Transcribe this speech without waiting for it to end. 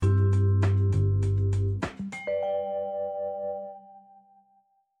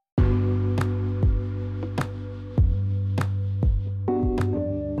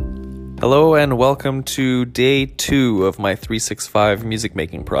Hello and welcome to day 2 of my 365 music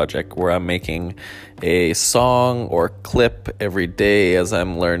making project, where I'm making a song or clip every day as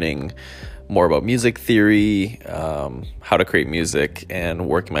I'm learning more about music theory, how to create music, and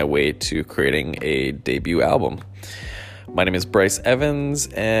working my way to creating a debut album. My name is Bryce Evans,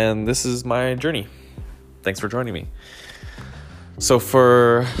 and this is my journey. Thanks for joining me. So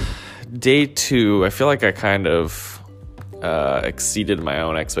for day 2, I feel like I kind of exceeded my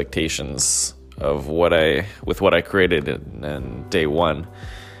own expectations of what I created in day 1,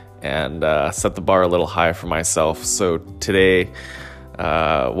 and set the bar a little high for myself. So today,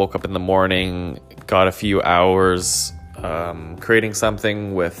 woke up in the morning, got a few hours creating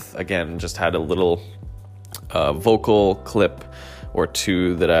something with, again, just had a little vocal clip or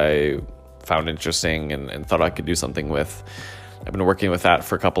two that I found interesting and thought I could do something with. I've been working with that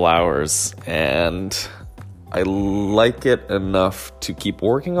for a couple hours, and I like it enough to keep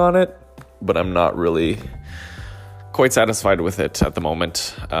working on it, but I'm not really quite satisfied with it at the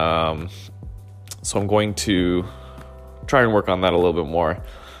moment. So I'm going to try and work on that a little bit more.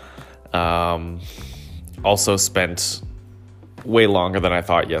 Also spent way longer than I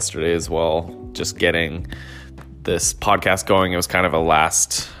thought yesterday as well, just getting this podcast going. It was kind of a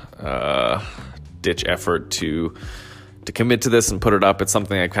last ditch effort to commit to this and put it up. It's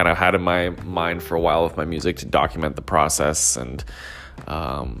something I kind of had in my mind for a while with my music, to document the process and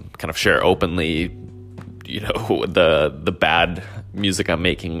kind of share openly, the bad music I'm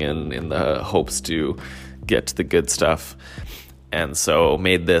making in the hopes to get to the good stuff. And so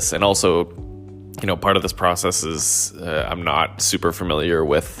made this, and also, part of this process is I'm not super familiar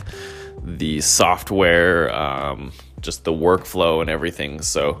with the software, just the workflow and everything.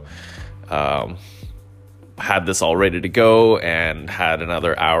 So had this all ready to go, and had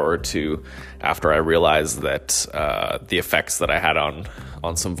another hour or two after I realized that the effects that I had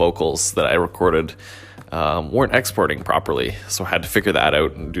on some vocals that I recorded weren't exporting properly. So I had to figure that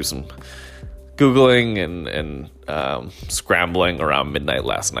out and do some Googling and scrambling around midnight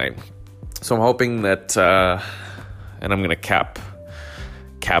last night. So I'm hoping that, and I'm going to cap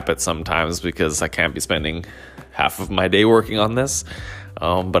it sometimes, because I can't be spending half of my day working on this,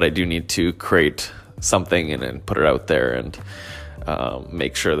 but I do need to create something and put it out there, and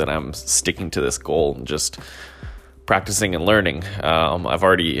make sure that I'm sticking to this goal and just practicing and learning. I've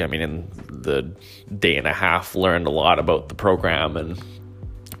already, in the day and a half, learned a lot about the program and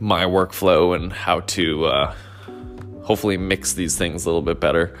my workflow and how to hopefully mix these things a little bit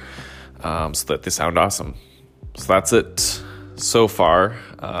better, so that they sound awesome. So that's it so far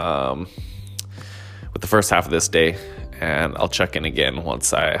with the first half of this day, and I'll check in again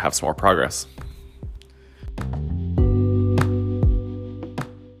once I have some more progress.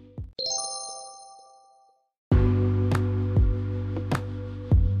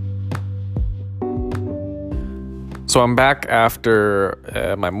 So I'm back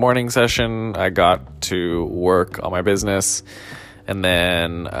after my morning session. I got to work on my business, and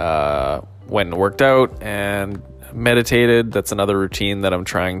then went and worked out and meditated. That's another routine that I'm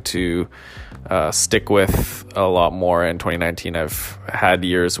trying to stick with a lot more in 2019. I've had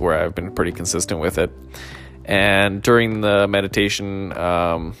years where I've been pretty consistent with it. And during the meditation,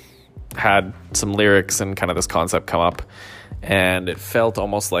 had some lyrics and kind of this concept come up, and it felt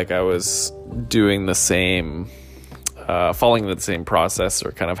almost like I was doing the same, following the same process,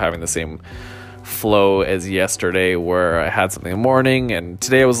 or kind of having the same flow as yesterday, where I had something in the morning, and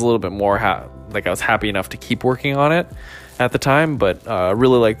today I was a little bit more I was happy enough to keep working on it at the time, but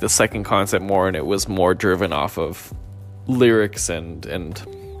really liked the second concept more, and it was more driven off of lyrics and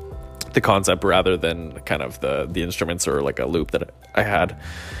the concept rather than kind of the instruments or like a loop that I had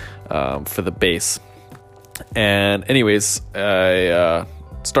for the bass. And anyways, I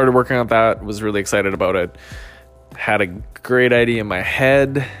started working on that, was really excited about it, had a great idea in my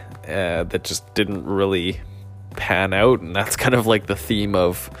head that just didn't really pan out, and that's kind of like the theme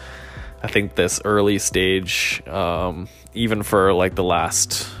of, I think, this early stage, even for like the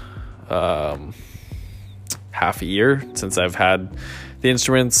last half a year since I've had the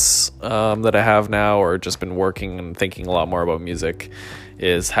instruments that I have now, or just been working and thinking a lot more about music,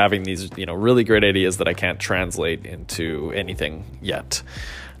 is having these really great ideas that I can't translate into anything yet.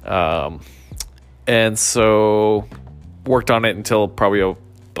 And I worked on it until probably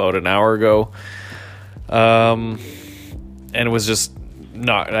about an hour ago, and it was just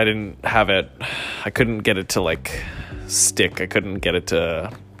I didn't have it, I couldn't get it to like stick, I couldn't get it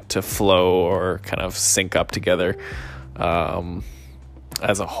to flow or kind of sync up together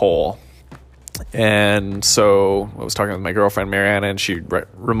as a whole. And so I was talking with my girlfriend Mariana, and she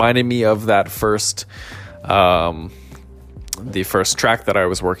reminded me of that first the first track that I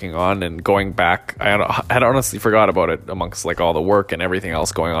was working on, and going back, I had honestly forgot about it amongst like all the work and everything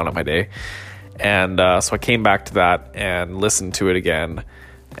else going on in my day. And so I came back to that and listened to it again,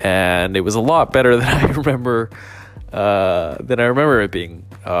 and it was a lot better than I remember it being.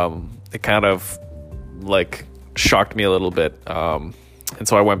 It kind of like shocked me a little bit, and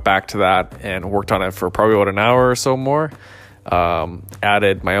so I went back to that and worked on it for probably about an hour or so more.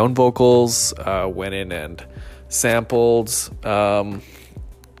 Added my own vocals, went in and sampled the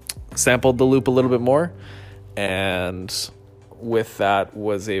loop a little bit more, and with that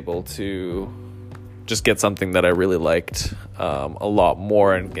was able to just get something that I really liked a lot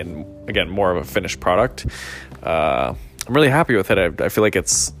more, and again more of a finished product. I'm really happy with it. I feel like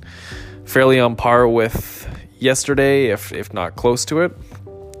it's fairly on par with yesterday, if not close to it.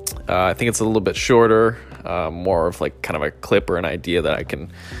 I think it's a little bit shorter, more of like kind of a clip or an idea that I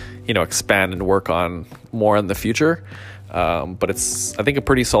can, expand and work on more in the future. But it's, I think, a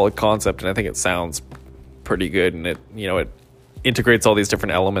pretty solid concept, and I think it sounds pretty good, and it integrates all these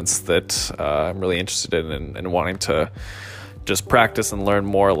different elements that I'm really interested in and wanting to just practice and learn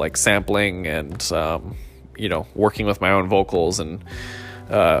more, like sampling and working with my own vocals and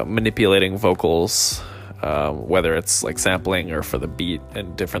manipulating vocals, whether it's like sampling or for the beat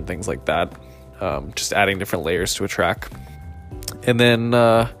and different things like that. Just adding different layers to a track. And then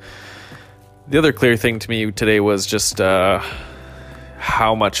the other clear thing to me today was just how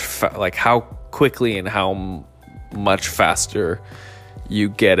quickly and how much faster you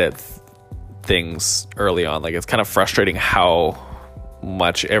get at things early on. Like, it's kind of frustrating how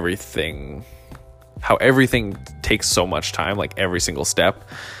everything takes so much time, like every single step,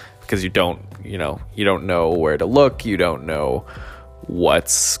 because you don't know where to look, you don't know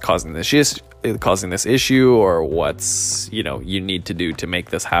what's causing this issue, or what's you need to do to make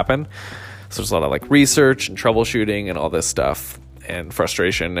this happen. So there's a lot of like research and troubleshooting and all this stuff, and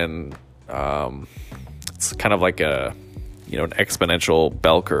frustration, and it's kind of like an exponential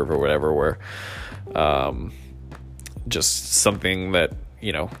bell curve or whatever, where just something that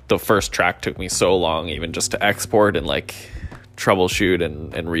the first track took me so long even just to export and like troubleshoot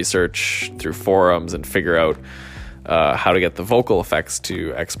and research through forums and figure out how to get the vocal effects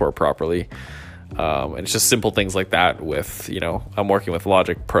to export properly. And it's just simple things like that with, I'm working with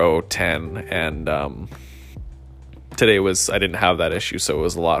Logic Pro 10, and today I didn't have that issue, so it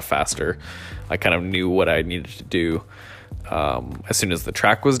was a lot faster. I kind of knew what I needed to do as soon as the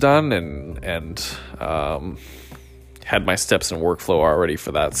track was done, and had my steps and workflow already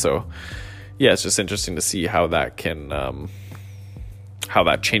for that. So yeah, it's just interesting to see how that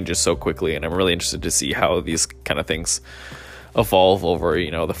changes so quickly, and I'm really interested to see how these kind of things evolve over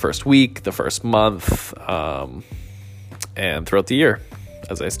the first week, the first month, and throughout the year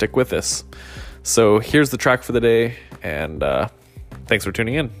as I stick with this. So here's the track for the day, and thanks for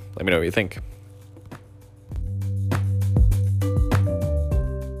tuning in. Let me know what you think.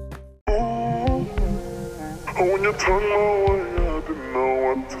 When you turn my way, I didn't know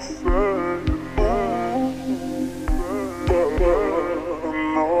what to say.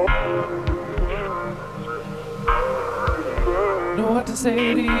 Know what to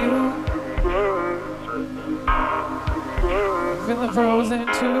say to you. Feeling frozen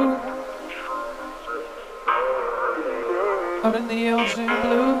too. Up in the ocean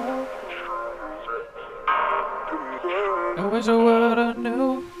blue. I wish I would've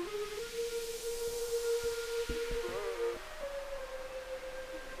knew.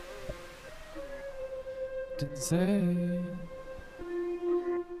 Didn't say.